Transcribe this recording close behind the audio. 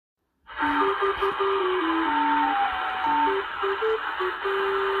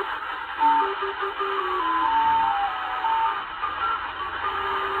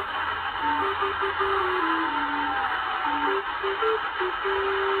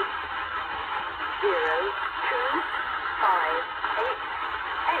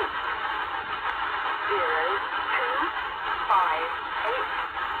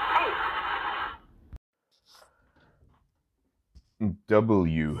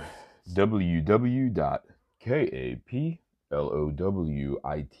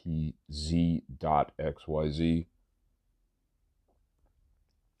www.kaplowitz.xyz.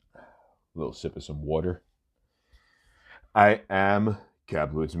 A little sip of some water. I am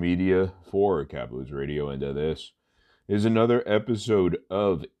Kaplowitz Media for Kaplowitz Radio, and this is another episode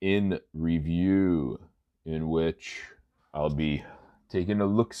of In Review, in which I'll be taking a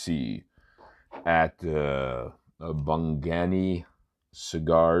look-see at Bongani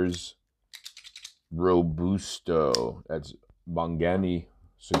Cigars Robusto. That's Bongani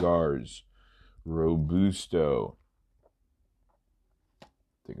Cigars Robusto.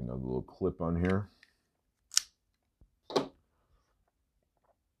 Take another little clip on here.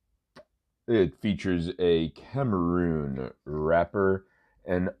 It features a Cameroon wrapper,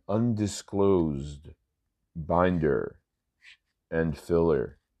 an undisclosed binder and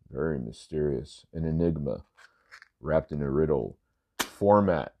filler. Very mysterious. An enigma wrapped in a riddle.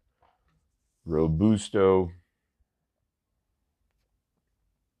 Format: Robusto.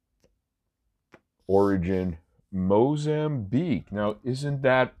 Origin: Mozambique. Now, isn't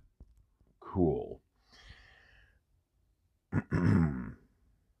that cool?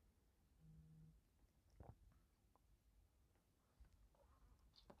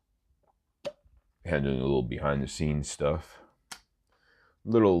 Handling a little behind the scenes stuff. A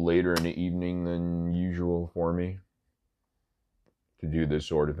little later in the evening than usual for me to do this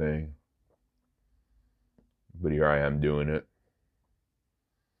sort of thing. But here I am doing it.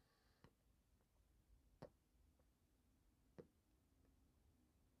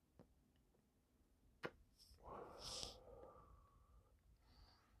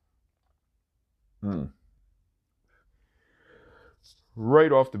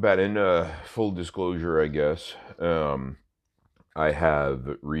 Right off the bat, in full disclosure, I guess, I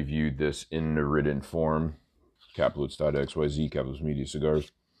have reviewed this in the written form. Kaplowitz.xyz, Kaplowitz Media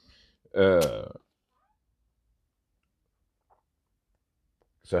Cigars.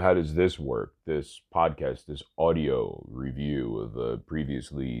 So how does this work? This podcast, this audio review of a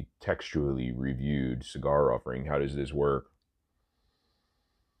previously textually reviewed cigar offering, how does this work?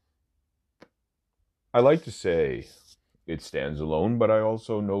 I like to say it stands alone, but I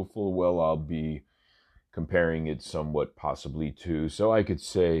also know full well I'll be comparing it somewhat possibly to. So I could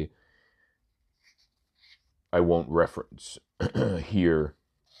say I won't reference here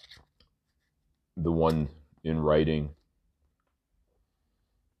the one in writing,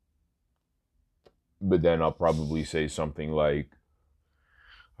 but then I'll probably say something like,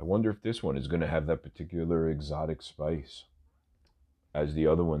 I wonder if this one is going to have that particular exotic spice as the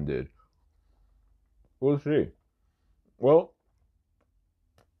other one did. We'll see. Well,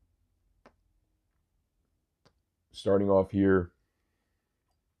 starting off here,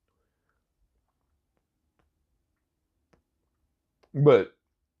 but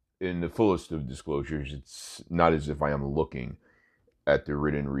in the fullest of disclosures, it's not as if I am looking at the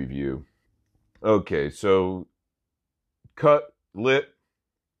written review. Okay, so cut, lit,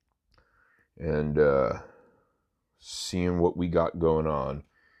 and seeing what we got going on.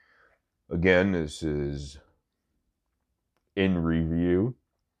 Again, this is In Review,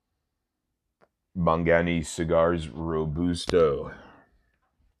 Bongani Cigars Robusto,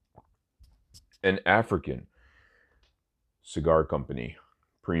 an African cigar company,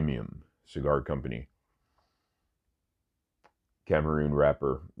 premium cigar company. Cameroon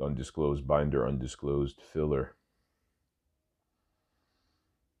wrapper, undisclosed binder, undisclosed filler.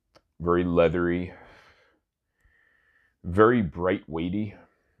 Very leathery, very bright, weighty.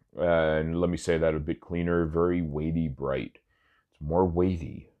 And let me say that a bit cleaner. Very weighty, bright. It's more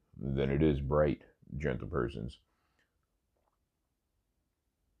weighty than it is bright, gentle persons.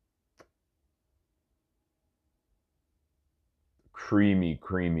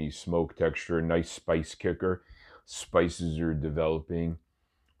 Creamy smoke texture. Nice spice kicker. Spices are developing.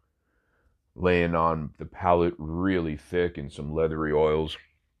 Laying on the palate really thick in some leathery oils.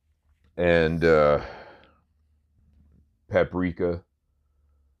 And paprika.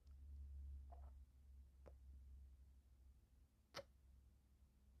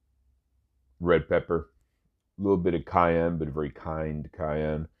 Red pepper, a little bit of cayenne, but a very kind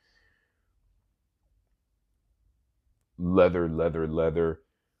cayenne. Leather.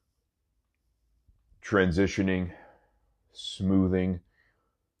 transitioning, smoothing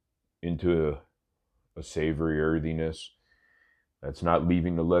into a savory earthiness that's not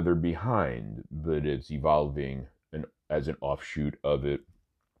leaving the leather behind, but it's evolving as an offshoot of it.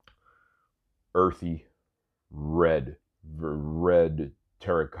 Earthy, red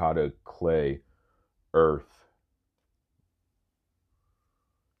terracotta clay earth,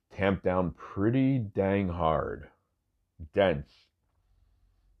 tamped down pretty dang hard. Dense.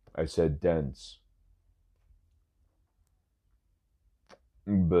 I said dense.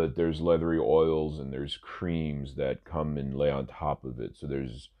 But there's leathery oils and there's creams that come and lay on top of it. So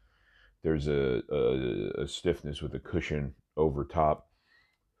there's a stiffness with a cushion over top.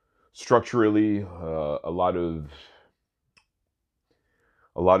 Structurally, a lot of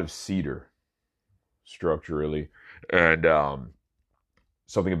cedar structurally, and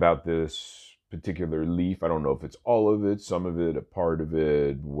something about this particular leaf. I don't know if it's all of it, some of it, a part of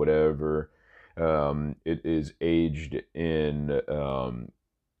it, whatever. It is aged in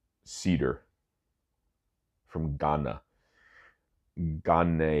cedar from Ghana,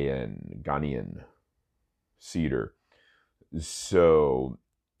 Ghanaian cedar. So,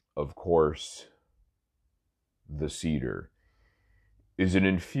 of course, the cedar. Is it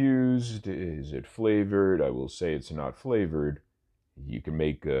infused? Is it flavored? I will say it's not flavored. You can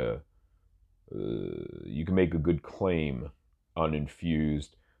make a good claim on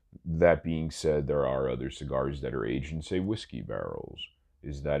infused. That being said, there are other cigars that are aged in, say, whiskey barrels.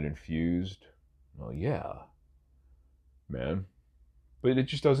 Is that infused? Well, yeah, man. But it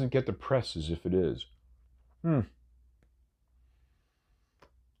just doesn't get the press as if it is.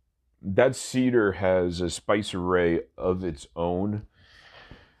 That cedar has a spice array of its own.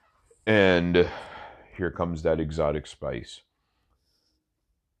 And here comes that exotic spice.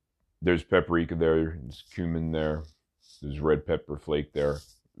 There's paprika there, there's cumin there, there's red pepper flake there,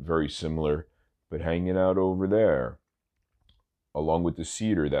 very similar, but hanging out over there, along with the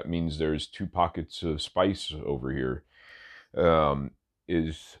cedar, that means there's two pockets of spice over here,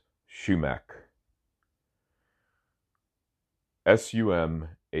 is sumac.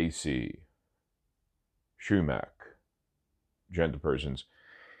 SUMAC. Sumac. Gentle persons.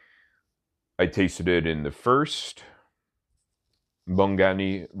 I tasted it in the first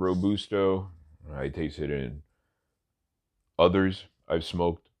Bongani Robusto. I tasted it in others I've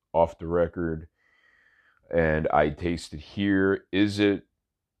smoked off the record. And I tasted here. Is it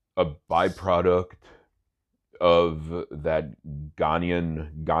a byproduct of that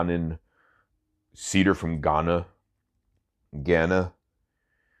Ghanaian cedar from Ghana?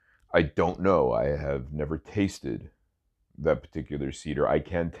 I don't know. I have never tasted that particular cedar. I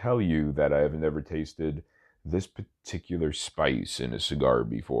can tell you that I have never tasted this particular spice in a cigar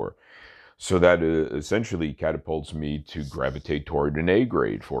before. So that essentially catapults me to gravitate toward an A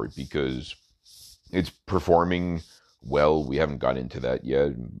grade for it, because it's performing well. We haven't got into that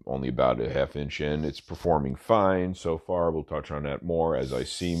yet, only about a half inch in. It's performing fine so far. We'll touch on that more as I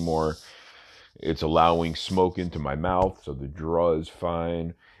see more. It's allowing smoke into my mouth, so the draw is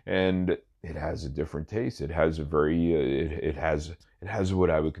fine, and it has a different taste. It has a very it has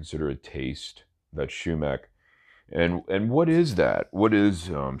what I would consider a taste. That's sumac. And what is that? What is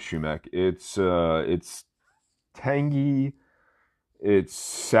sumac? It's tangy, it's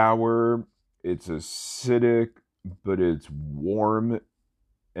sour, it's acidic, but it's warm,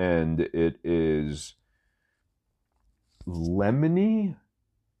 and it is lemony.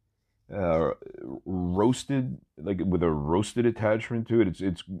 Roasted, like with a roasted attachment to it.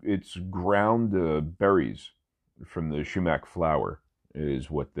 It's ground berries from the sumac flower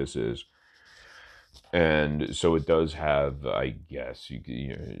is what this is, and so it does have, I guess you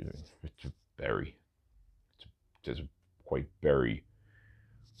know, it's a berry. It's a quite berry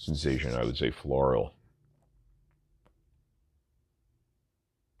sensation. I would say floral.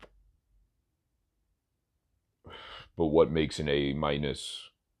 But what makes an A minus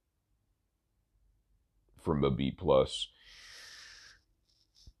from a B plus?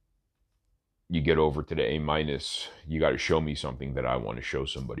 You get over to the A minus, you got to show me something that I want to show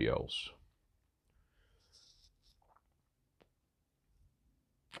somebody else.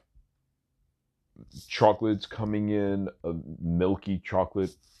 Chocolate's coming in, a milky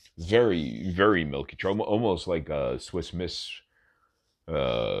chocolate, very, very milky, almost like a Swiss Miss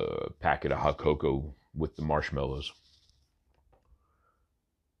packet of hot cocoa with the marshmallows.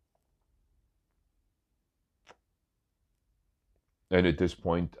 And at this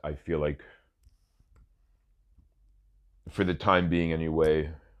point, I feel like, for the time being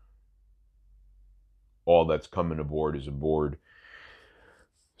anyway, all that's coming aboard is aboard.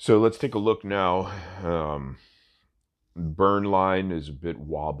 So let's take a look now. Burn line is a bit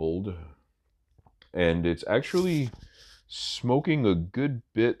wobbled. and it's actually smoking a good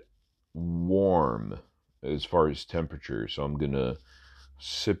bit warm as far as temperature. So I'm gonna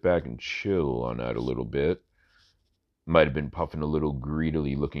sit back and chill on that a little bit. Might have been puffing a little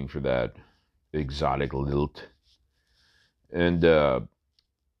greedily looking for that exotic lilt. And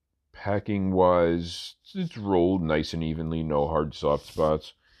packing wise, it's rolled nice and evenly, no hard soft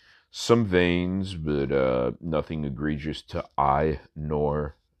spots. Some veins, but nothing egregious to eye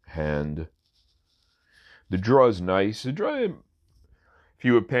nor hand. The draw is nice. The draw, if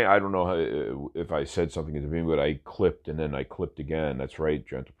you were paying, I don't know how, if I said something at the beginning, but I clipped and then I clipped again. That's right,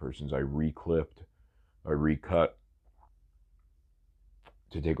 gentle persons. I re-clipped, I recut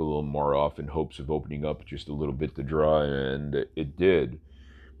to take a little more off in hopes of opening up just a little bit the draw, and it did.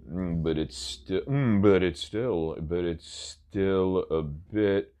 But it's still a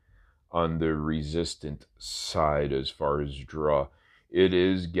bit on the resistant side as far as draw. It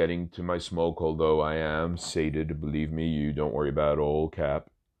is getting to my smoke, although I am sated. Believe me, you don't worry about old Cap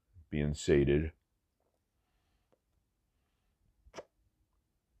being sated.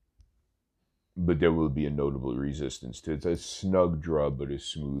 But there will be a notable resistance to it. It's a snug draw, but a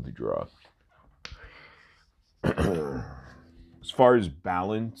smooth draw. As far as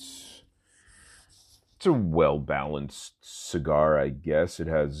balance, it's a well-balanced cigar, I guess. It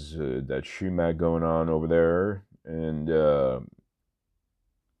has that Shumac going on over there, and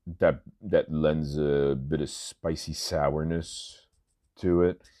that lends a bit of spicy sourness to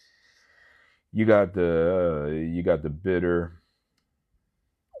it. You got the bitter,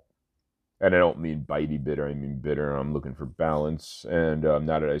 and I don't mean bitey bitter. I mean bitter. I'm looking for balance, and now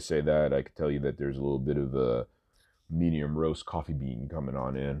that I say that, I can tell you that there's a little bit of a medium roast coffee bean coming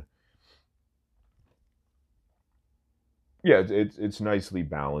on in. Yeah, it's nicely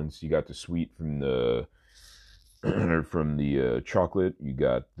balanced. You got the sweet from the from the chocolate. You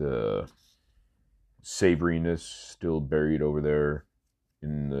got the savoriness still buried over there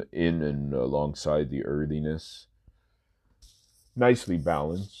in and alongside the earthiness. Nicely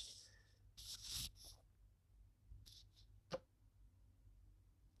balanced.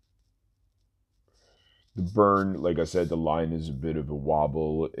 The burn, like I said, the line is a bit of a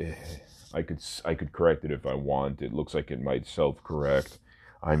wobble. I could correct it if I want. It looks like it might self-correct.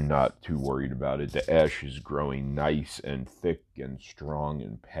 I'm not too worried about it. The ash is growing nice and thick and strong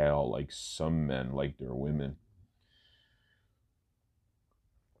and pale, like some men like their women.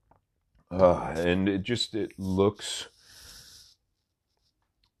 And it looks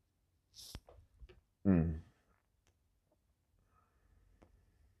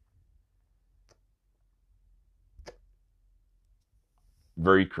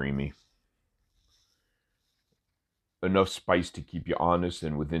very creamy. Enough spice to keep you honest,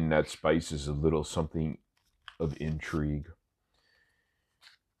 and within that spice is a little something of intrigue.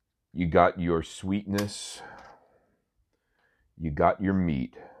 You got your sweetness, you got your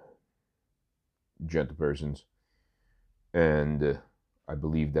meat, gentle persons, and I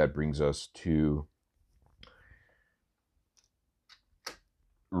believe that brings us to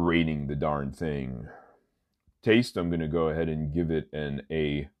rating the darn thing. Taste, I'm going to go ahead and give it an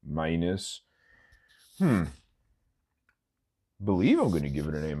A minus. Believe I'm going to give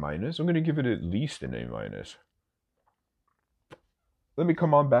it an A minus. I'm going to give it at least an A minus. Let me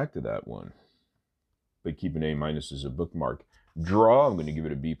come on back to that one. But keep an A minus as a bookmark. Draw, I'm going to give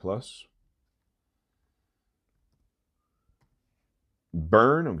it a B plus.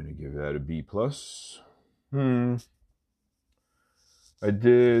 Burn, I'm going to give that a B plus. I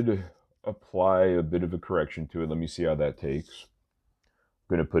did apply a bit of a correction to it. Let me see how that takes.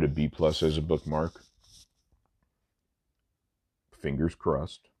 I'm going to put a B plus as a bookmark. Fingers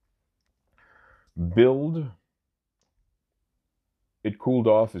crossed. Build. It cooled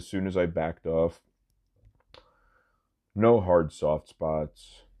off as soon as I backed off. No hard soft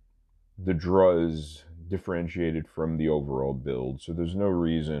spots. The draw is differentiated from the overall build, so there's no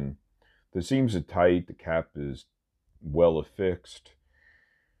reason. The seams are tight. The cap is well affixed.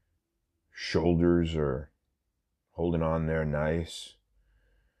 Shoulders are holding on there nice.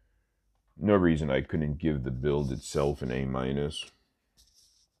 No reason I couldn't give the build itself an A minus.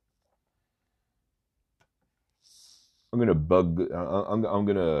 I'm gonna bump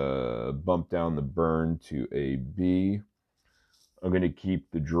down the burn to a B. I'm gonna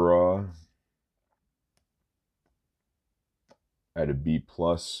keep the draw at a B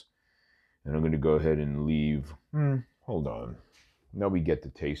plus, and I'm gonna go ahead and leave. Hold on. Now we get the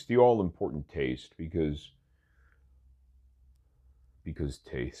taste, the all important taste, because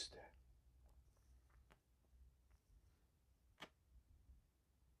taste.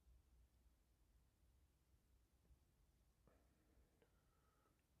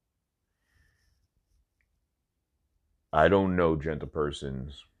 I don't know, gentle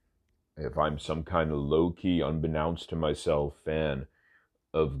persons, if I'm some kind of low-key, unbeknownst to myself, fan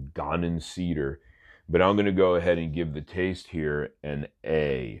of Gone Cedar, but I'm going to go ahead and give the taste here an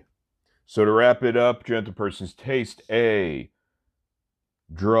A. So to wrap it up, gentle persons, taste A,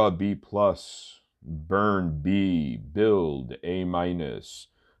 draw B+, burn B, build A-.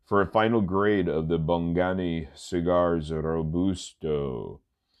 For a final grade of the Bongani Cigars Robusto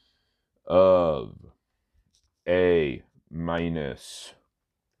of A-.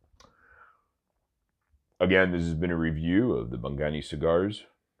 Again, this has been a review of the Bongani Cigars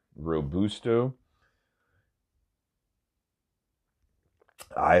Robusto.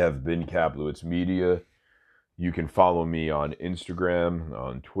 I have been Kaplowitz Media. You can follow me on Instagram,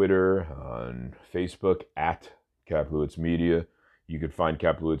 on Twitter, on Facebook at Kaplowitz Media. You can find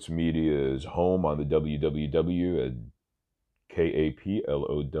Kaplowitz Media's home on the www at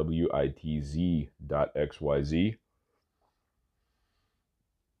kaplowitz.xyz.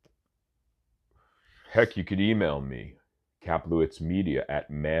 Heck, you could email me,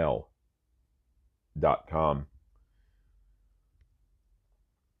 kaplowitzmedia@mail.com.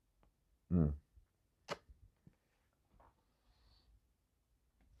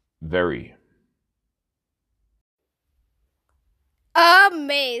 Very.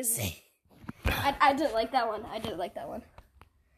 Amazing. I did like that one.